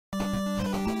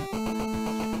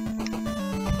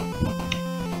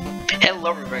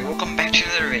Hello everybody, welcome back to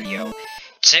another video.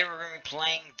 Today we're going to be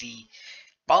playing the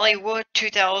Bollywood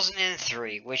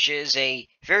 2003, which is a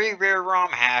very rare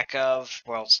ROM hack of,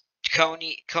 well,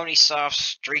 Cony Soft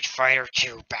Street Fighter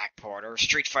 2 backport, or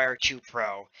Street Fighter 2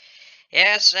 Pro.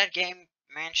 Yes, that game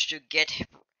managed to get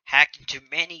hacked into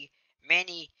many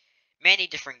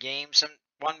different games.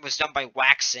 One was done by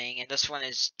Waxing, and this one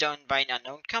is done by an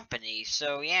unknown company,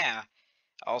 so yeah.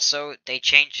 Also, they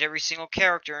changed every single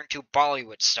character into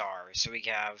Bollywood stars. So we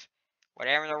have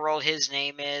whatever in the world his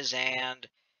name is, and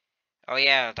oh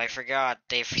yeah, I forgot.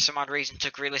 They for some odd reason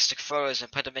took realistic photos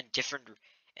and put them in different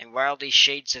and wildly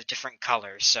shades of different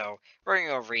colors. So we're gonna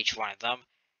go over each one of them.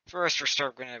 First, we're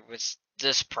starting with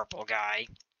this purple guy,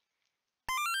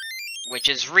 which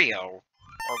is Rio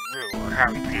or Rue, or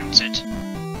however you pronounce it.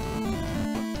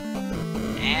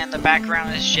 And the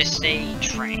background is just a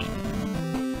train.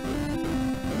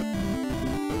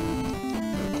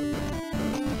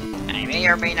 I may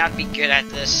or may not be good at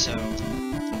this, so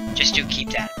just do keep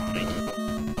that in mind.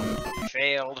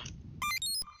 Failed.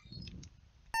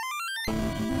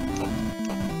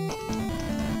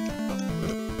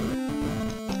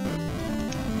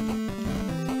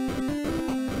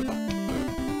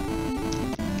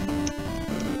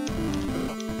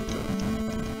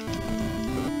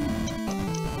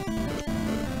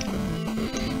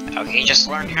 Okay, just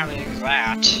learn how to do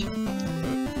that.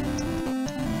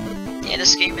 Yeah,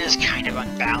 this game is kind of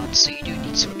unbalanced, so you do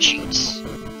need some cheats.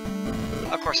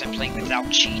 Of course, I'm playing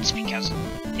without cheats because,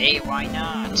 hey, why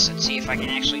not? Let's see if I can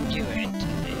actually do it.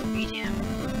 Beat him.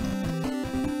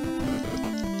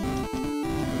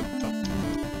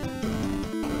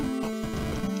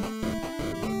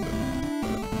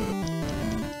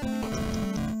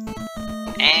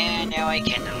 And now I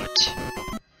cannot.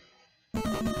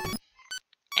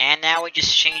 And now we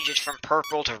just change it from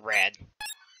purple to red.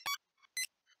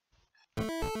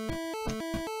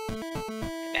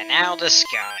 And now this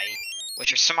guy,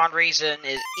 which for some odd reason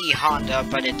is e.honda,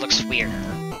 but it looks weirder.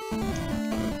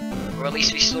 Or at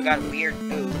least we still got weird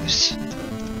moves.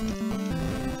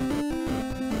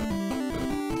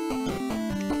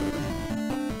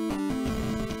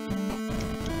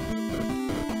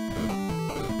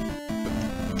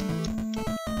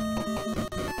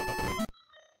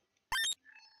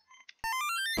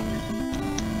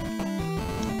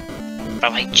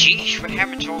 But like, geez, what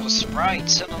happened to all the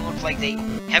sprites? Some of them look like they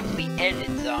heavily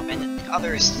edited them, and the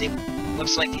others, it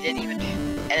looks like they didn't even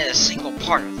edit a single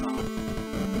part of them.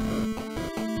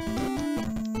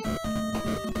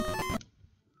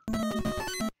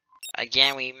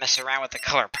 Again, we mess around with the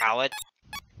color palette.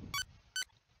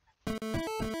 And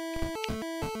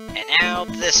now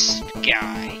this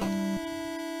guy.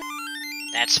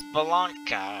 That's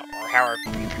Blaka, or however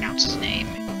you pronounce his name.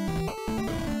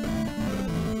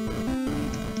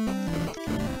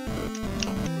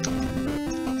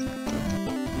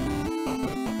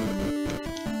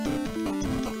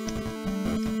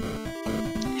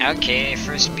 Okay,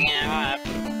 first beat him up.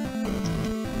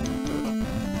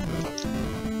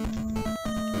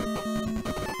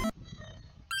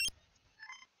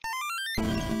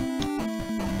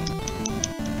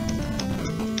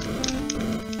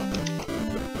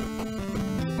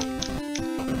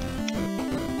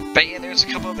 But yeah, there's a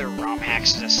couple other ROM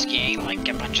hacks in this game, like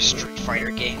a bunch of Street Fighter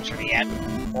games where they add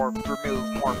or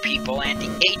remove more people, and the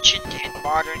ancient and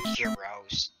modern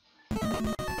heroes.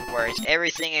 Whereas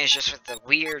everything is just with the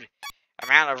weird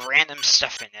amount of random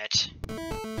stuff in it.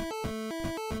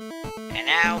 And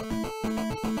now,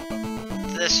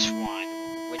 this one,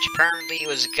 which apparently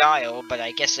was Guile, but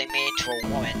I guess they made it into a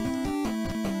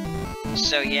woman.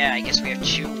 So yeah, I guess we have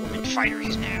two women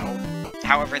fighters now.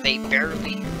 However, they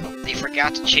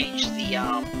forgot to change the,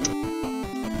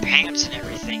 pants and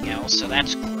everything else, so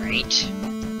that's great.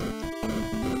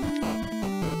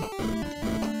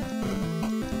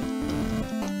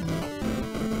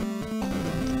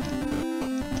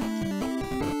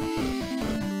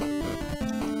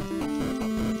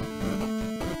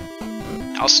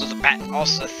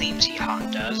 Also the themes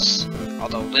e.honda's,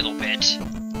 although a little bit.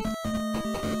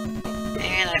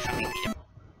 And I finally beat him.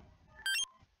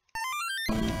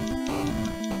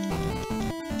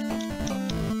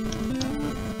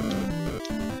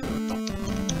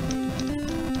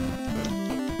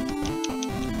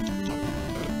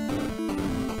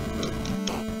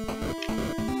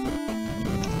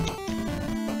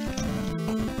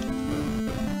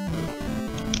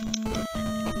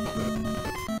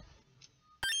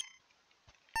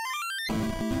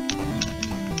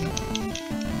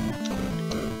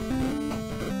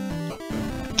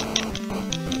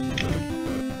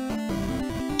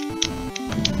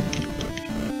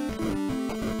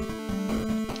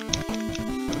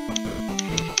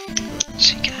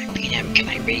 Can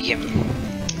I make him?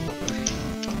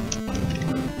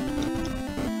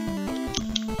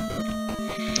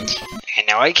 And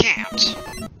now I can't.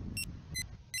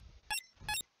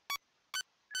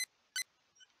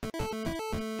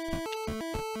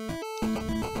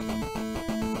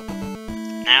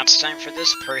 Now it's time for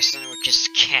this person, which is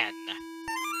Ken.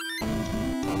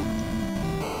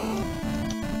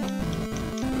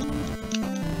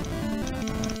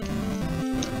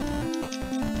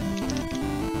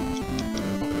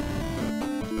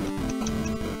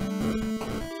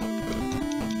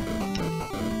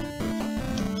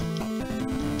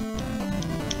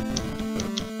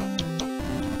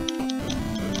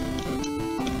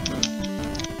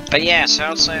 But yeah, so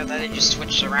outside of that, it just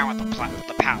switches around with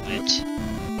the palette.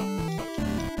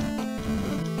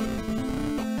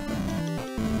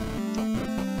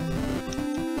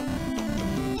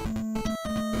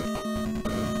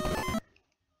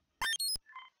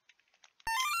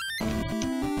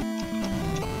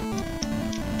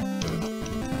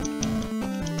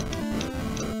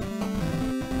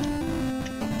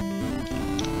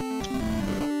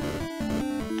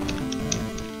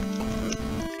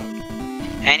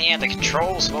 And yeah, the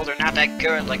controls, well, they're not that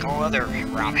good like all other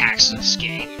ROM hacks in this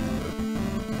game.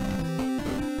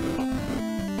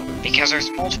 Because there's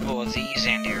multiple of these,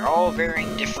 and they're all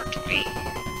varying differently.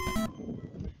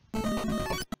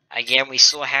 Again, we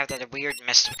still have that weird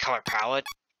messed up color palette.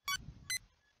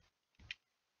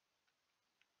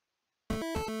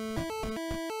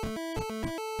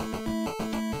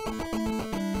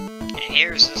 And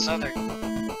here's this other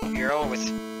girl with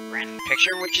a random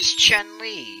picture, which is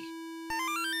Chun-Li.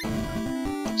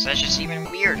 So that's just even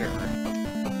weirder.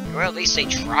 Well, at least they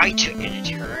tried to edit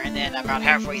her, and then about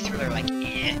halfway through they're like,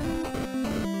 eh.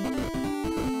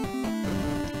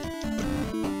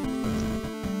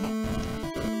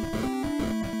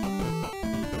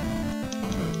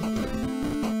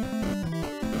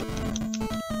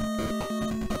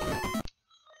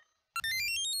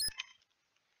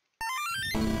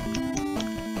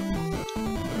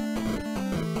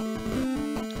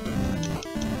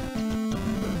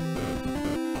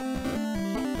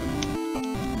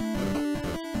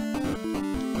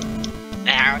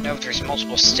 I don't know if there's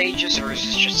multiple stages or is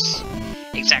this just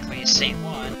exactly the same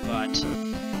one, but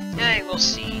yeah, we'll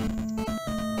see.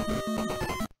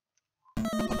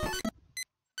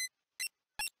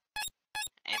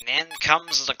 And then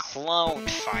comes the clone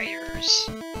fighters.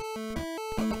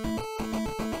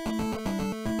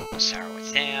 We'll start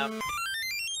with him.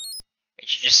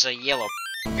 It's just a yellow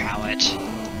palette.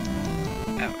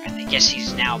 Oh, and I guess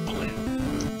he's now blue.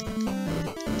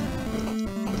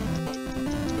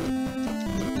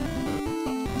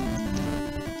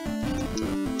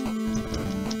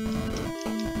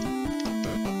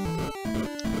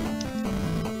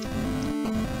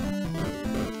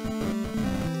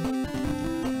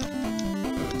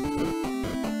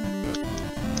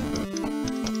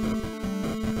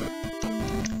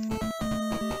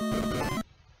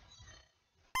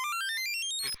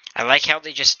 I like how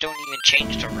they just don't even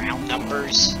change the round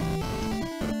numbers.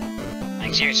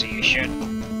 Like, seriously, you should.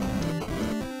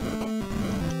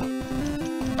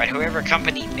 But whoever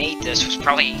company made this was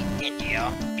probably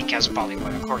India, because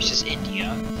Bollywood, of course, is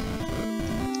India.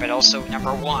 But also,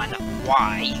 number one,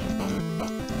 why?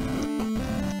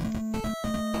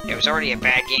 It was already a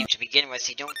bad game to begin with,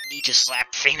 you don't need to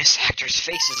slap famous actors'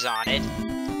 faces on it,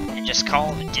 and just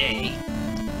call it a day.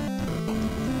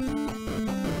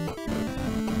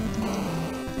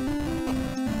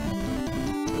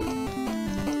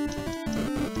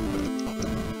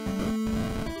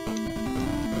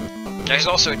 There's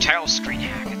also a title screen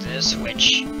hack of this,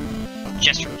 which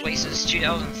just replaces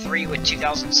 2003 with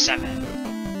 2007.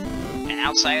 And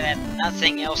outside of that,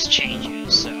 nothing else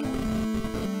changes, so... And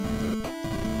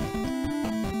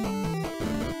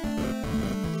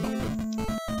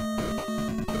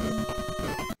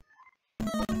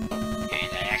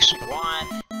I actually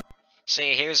won. So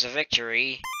here's a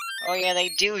victory. Oh yeah, they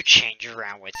do change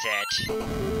around with it.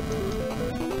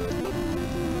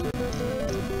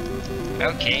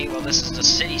 Okay, well this is the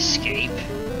cityscape.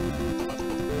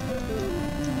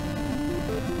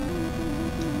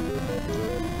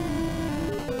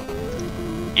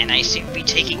 And I seem to be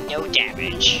taking no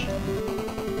damage.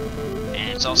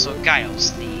 And it's also Guile's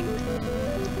theme.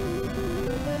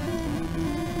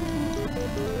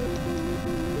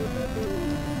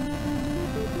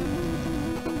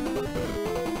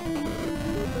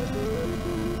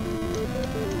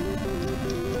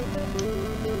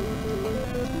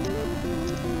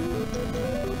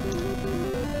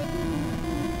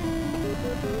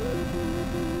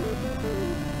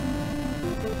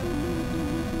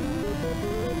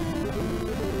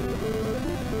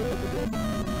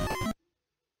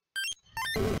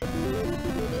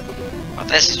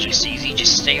 This is just easy,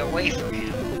 just stay away from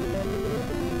him.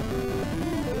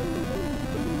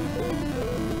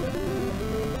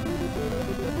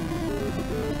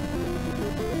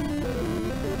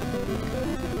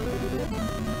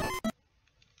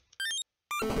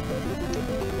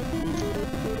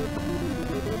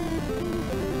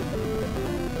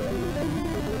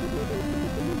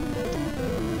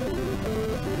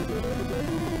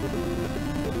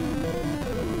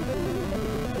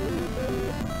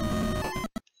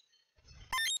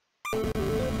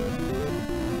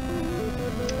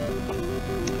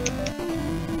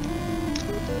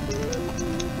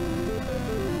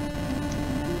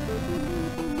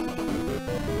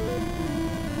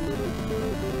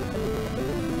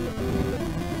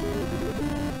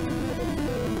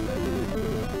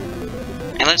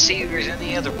 And let's see if there's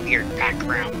any other weird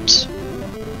backgrounds.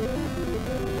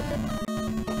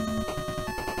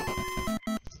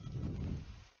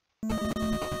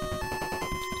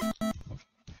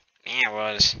 Yeah, it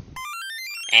was.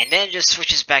 And then it just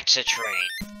switches back to the train.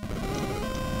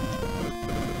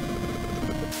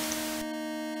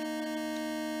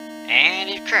 And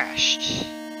it crashed.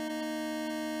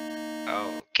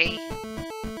 Okay.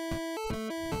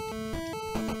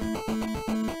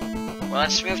 Well,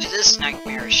 let's move to this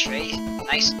nightmarish face.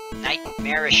 Nice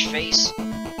nightmarish face.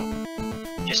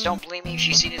 Just don't believe me if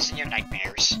you see this in your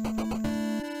nightmares.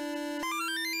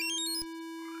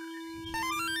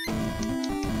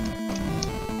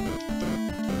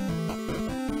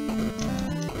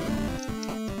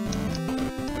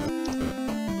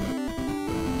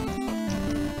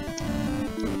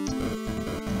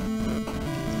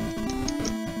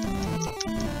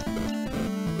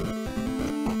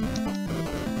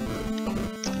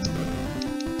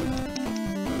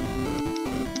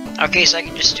 Okay, so I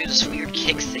can just do this weird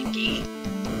kick thingy.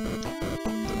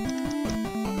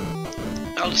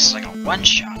 Oh, this is like a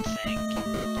one-shot thing.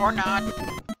 Or not.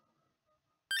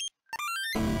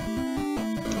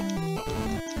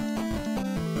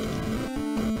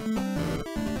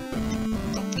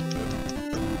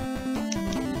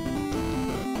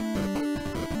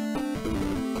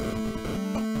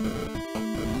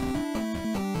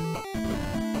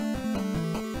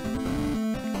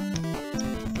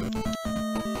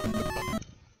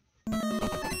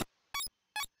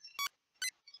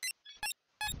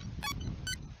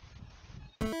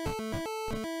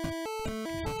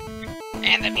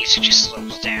 And the music just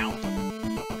slows down.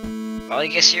 Well, I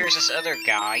guess here's this other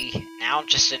guy, now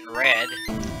just in red.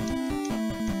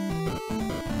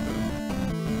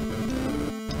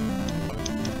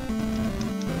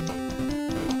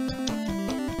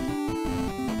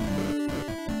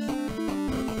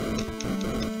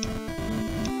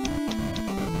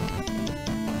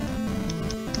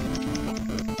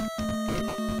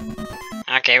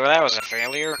 Okay, well that was a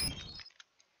failure.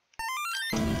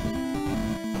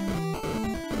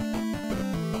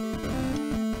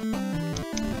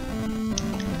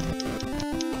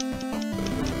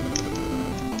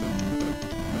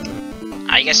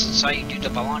 I guess that's how you do the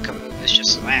blaka move, is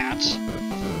just that.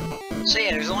 So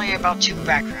yeah, there's only about two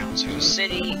backgrounds. There's a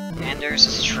city, and there's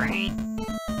this train.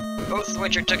 Both of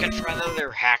which are taken from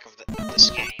another hack of this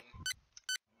game.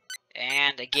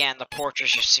 And again, the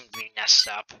portraits just seem to be messed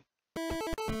up.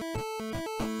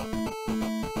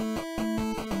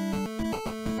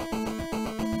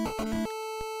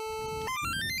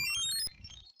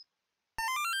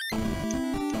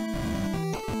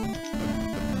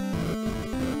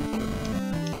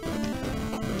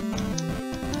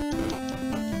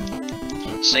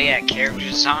 So yeah, character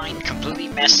design completely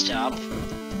messed up.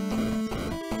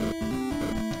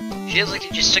 Feels like they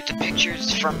just took the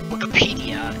pictures from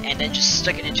Wikipedia and then just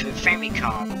stuck it into a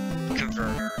Famicom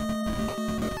converter.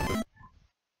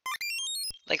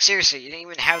 Like seriously, you didn't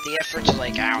even have the effort to,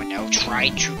 like, I don't know, try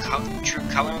true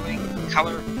coloring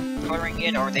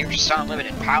it, or they were just on a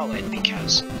limited palette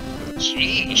because,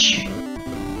 sheesh,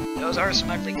 those are some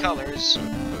ugly colors.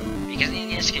 Because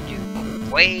Indians can do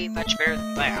way much better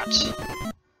than that.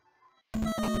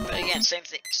 But again,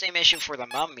 same issue for the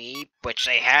Mummy, which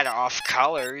they had off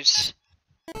colors.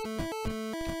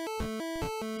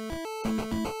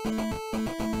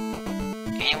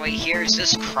 Anyway, here's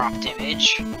this cropped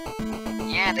image.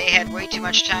 Yeah, they had way too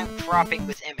much time cropping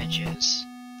with images.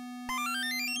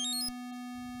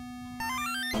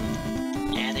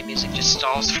 And the music just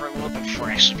stalls for a little bit before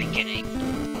actually beginning.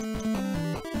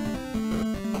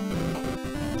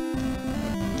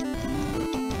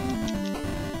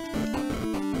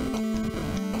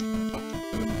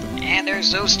 And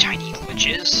there's those tiny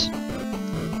glitches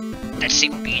that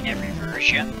seem to be in every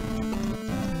version.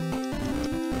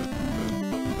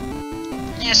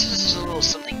 Yes, this is a little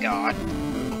something god.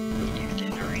 Here it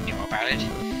about it.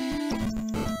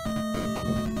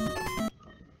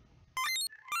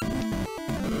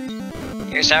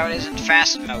 Here's how it is in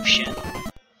fast motion.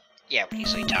 Yeah, would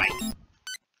easily die.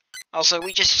 Also,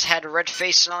 we just had a red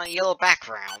face on a yellow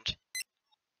background.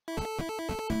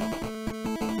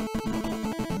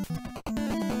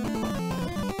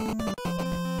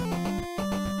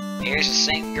 Here's the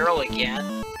same girl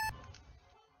again.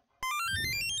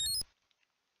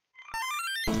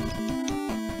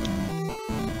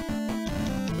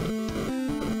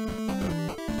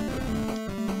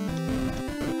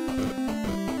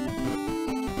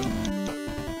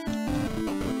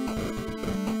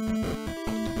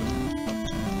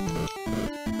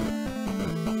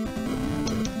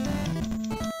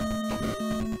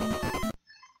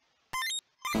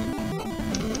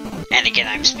 And again,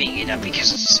 I'm speeding it up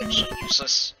because it's essentially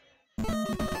useless.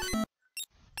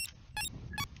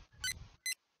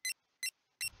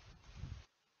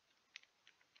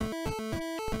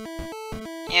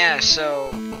 Yeah,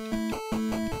 so...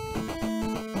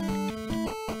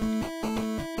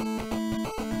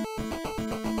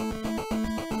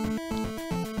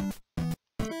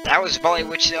 that was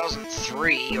Bollywood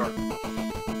 2003,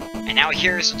 and now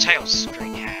here's the title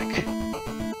screen hack.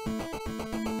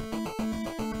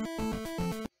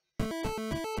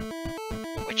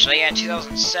 Which they had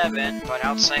 2007, but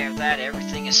outside of that,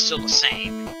 everything is still the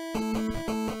same.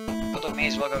 Although, may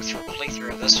as well go through a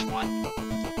playthrough of this one.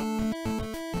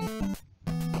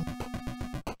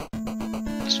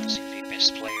 This one seems to be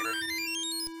best player.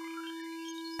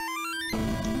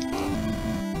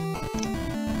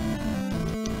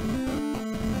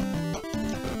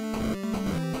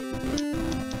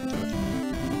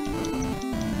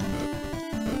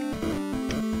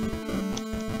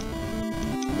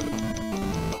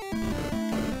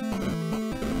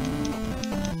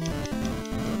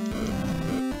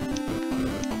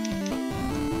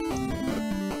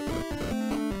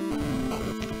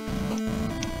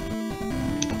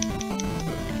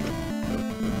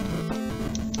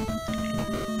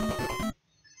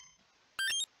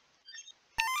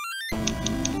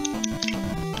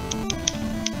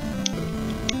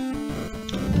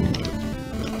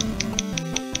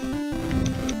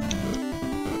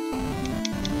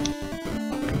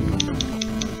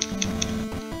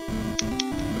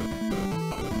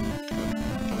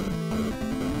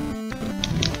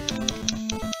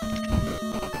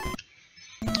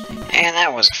 And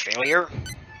that was a failure.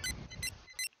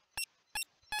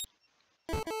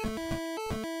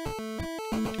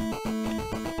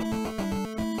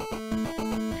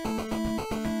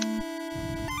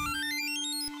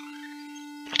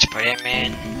 Let's put him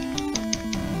in.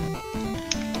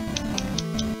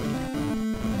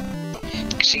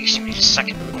 Because he seems to be the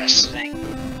second best thing.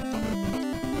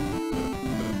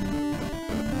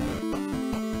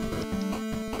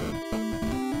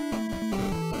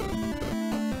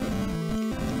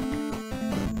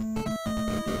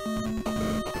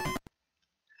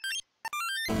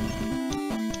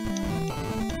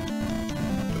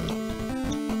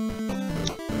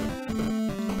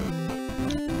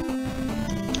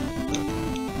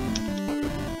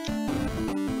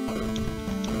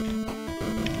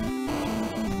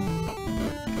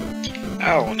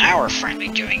 Oh, now we're finally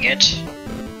doing it.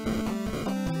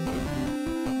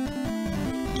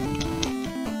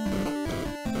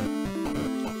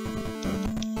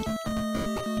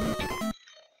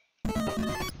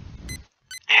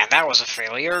 And that was a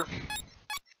failure.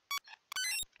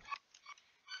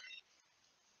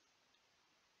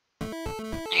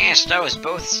 Yes, that was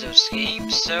both those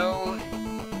games, so...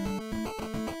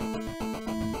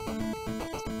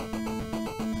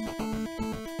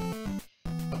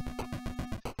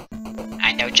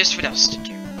 I know just what else to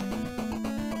do.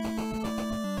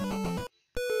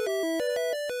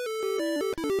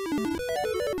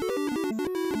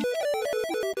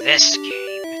 This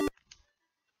game.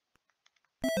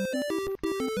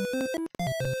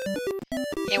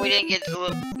 Yeah, we didn't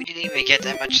even get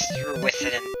that much through with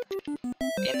it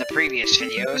in the previous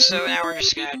video, so now we're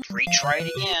just gonna retry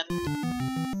it again.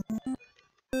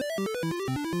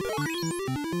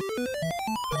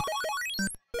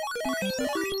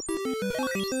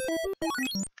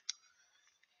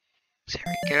 There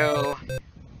we go.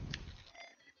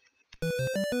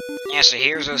 Yeah, so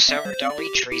here's those silver dolly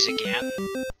trees again.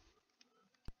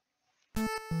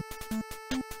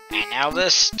 And now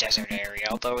this desert area,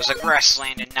 although it was a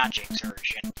grassland in Najing's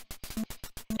version.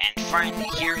 And finally,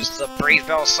 here's the Brave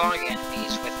Bell Saga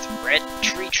enemies with red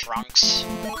tree trunks.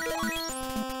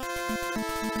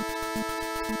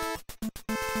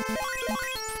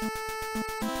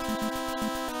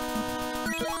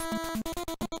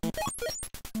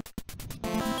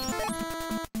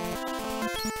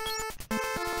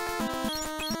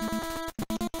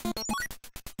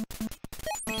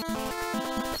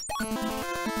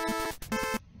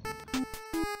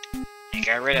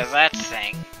 got rid of that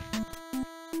thing.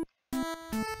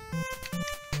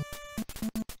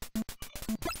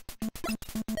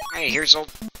 Hey, here's all...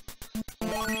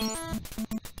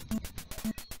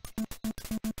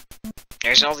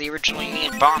 There's all the original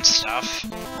Union Bond stuff.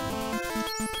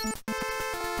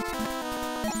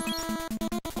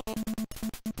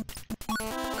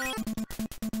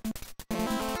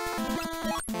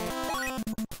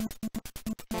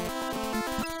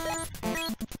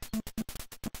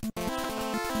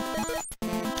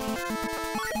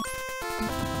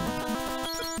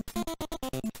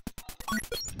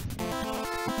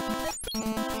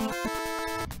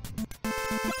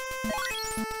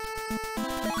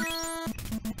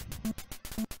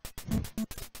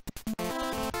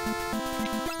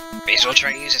 May as well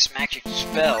try to use this magic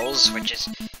spells, which is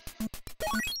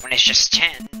when it's just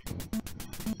 10.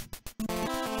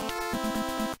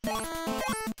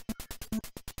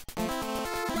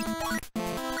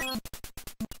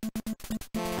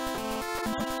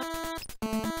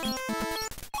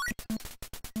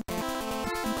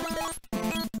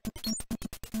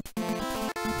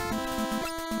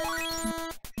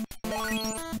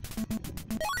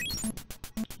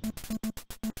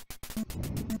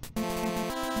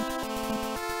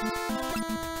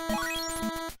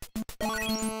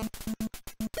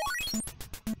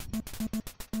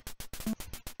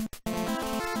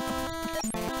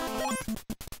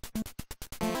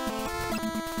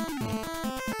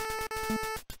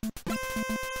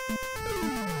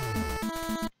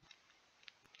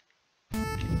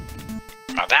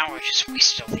 Oh, that was just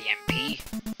wasted of the MP.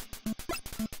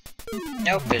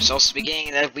 Nope, there's also the beginning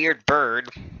of that weird bird.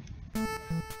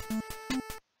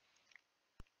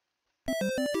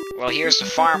 Well, here's the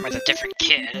farm with a different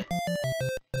kid.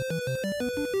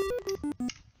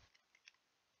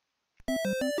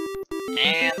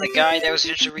 And the guy that was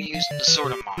eventually reused in the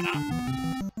Sword of Mana.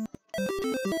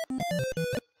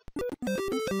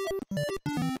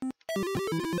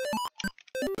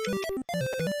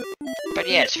 But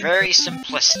yeah, it's very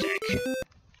simplistic.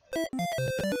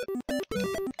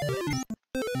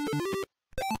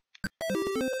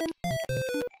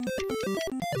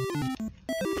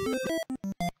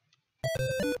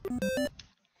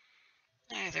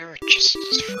 There were just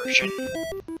this version.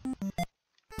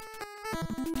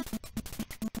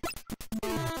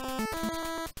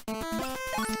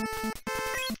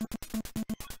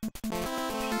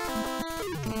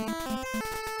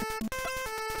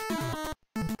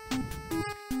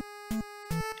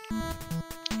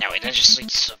 No, wait, that just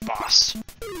leads to the boss.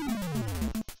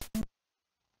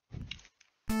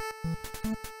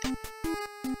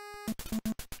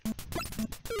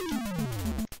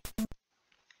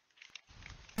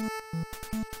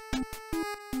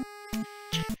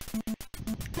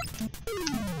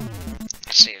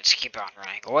 Let's see, let's keep on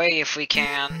running away if we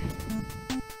can.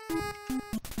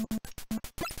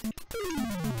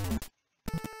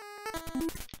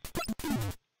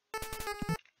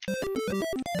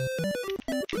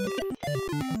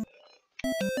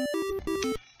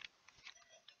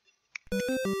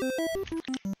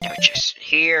 No, just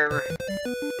here.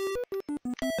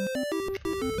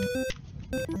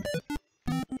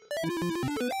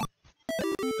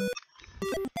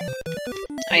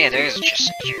 Oh yeah, there is a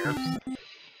chest in here.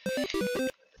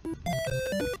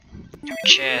 No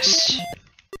chest.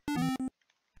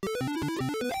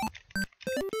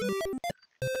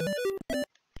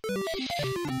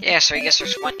 Yeah, so I guess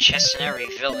there's one chest in every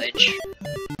village.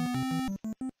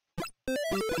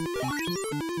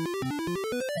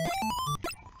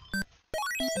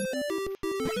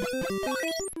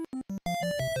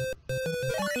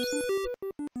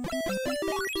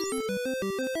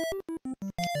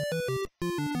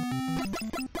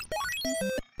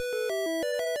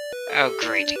 Oh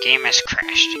great, the game has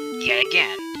crashed yet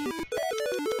again.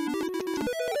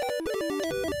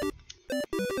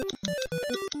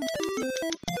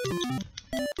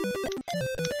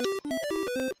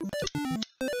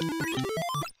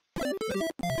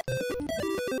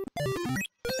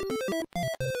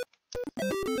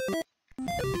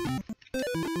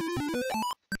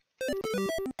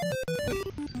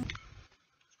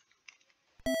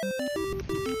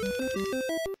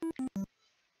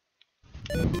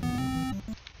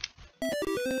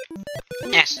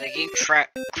 Yes, the game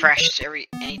crashes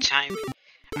anytime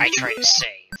I try to save.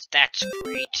 That's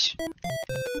great.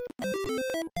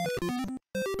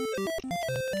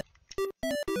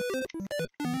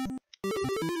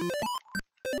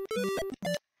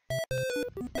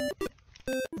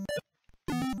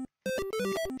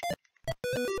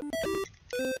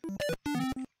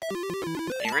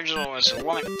 The original was a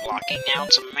woman blocking, now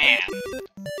it's a man.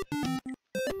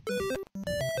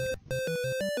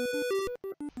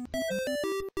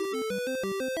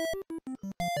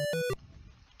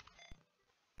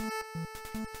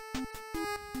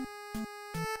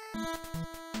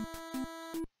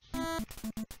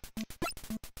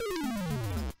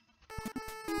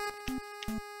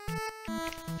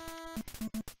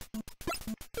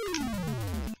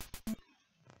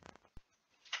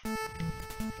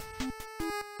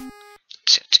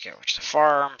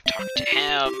 farm, talk to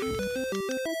him.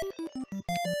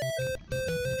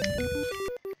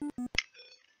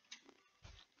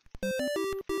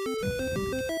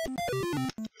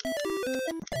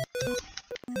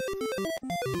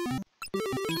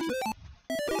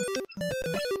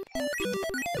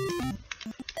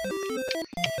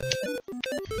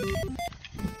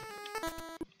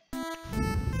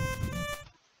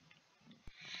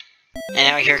 And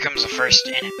now here comes the first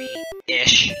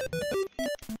enemy-ish.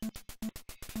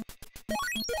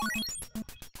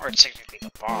 Or it's technically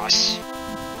the boss.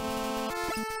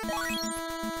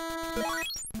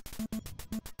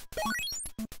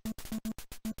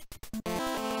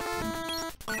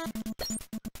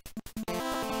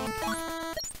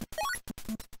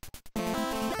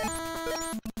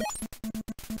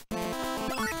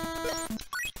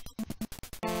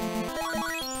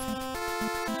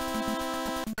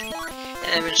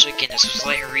 And eventually again, this was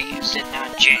later reused in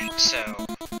non-jank, so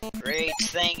great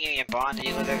thing Union Bond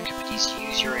and other companies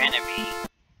use your enemy.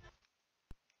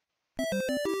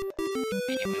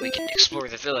 Anyway, we can explore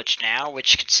the village now,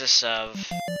 which consists of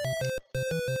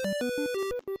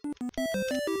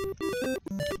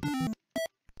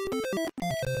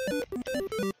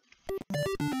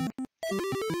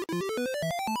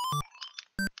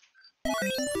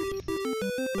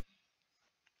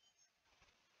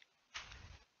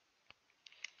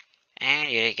and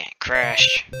yet again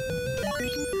crashed.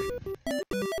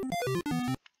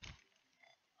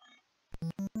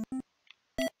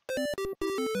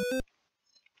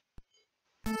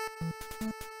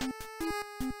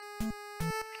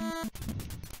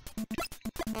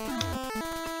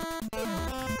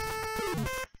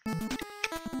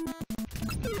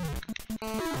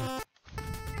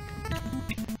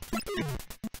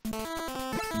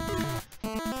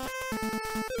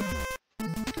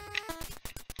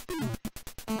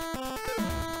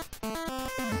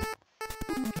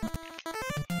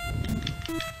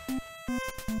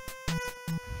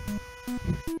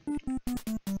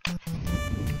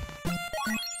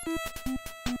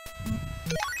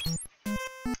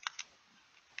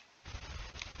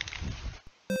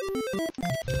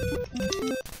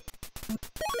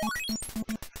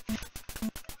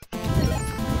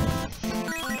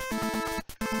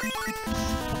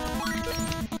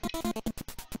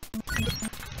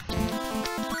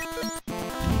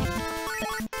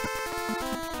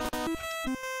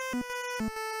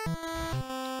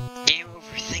 Game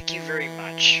over, thank you very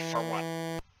much. For what?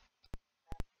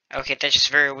 Okay, that's just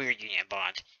very weird, Union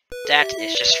Bond. That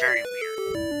is just very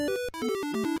weird.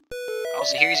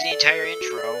 Also, here's the entire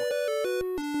intro.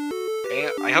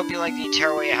 I hope you like the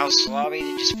entire way how Slavi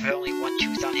they just put only one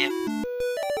tooth on him.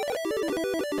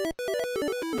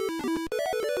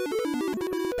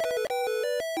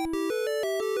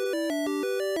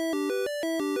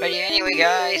 But yeah, anyway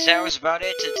guys, that was about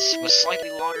it. It was slightly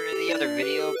longer than the other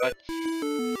video, but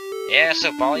yeah,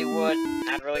 so Bollywood,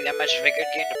 not really that much of a good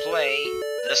game to play.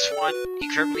 This one,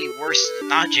 incredibly worse than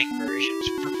the non-jank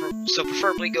version, so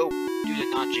preferably go do the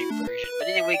non-jank version. But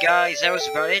anyway guys, that was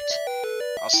about it.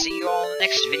 I'll see you all in the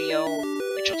next video,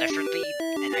 which will definitely,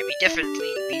 and I mean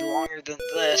definitely, be longer than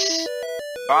this.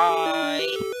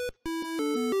 Bye!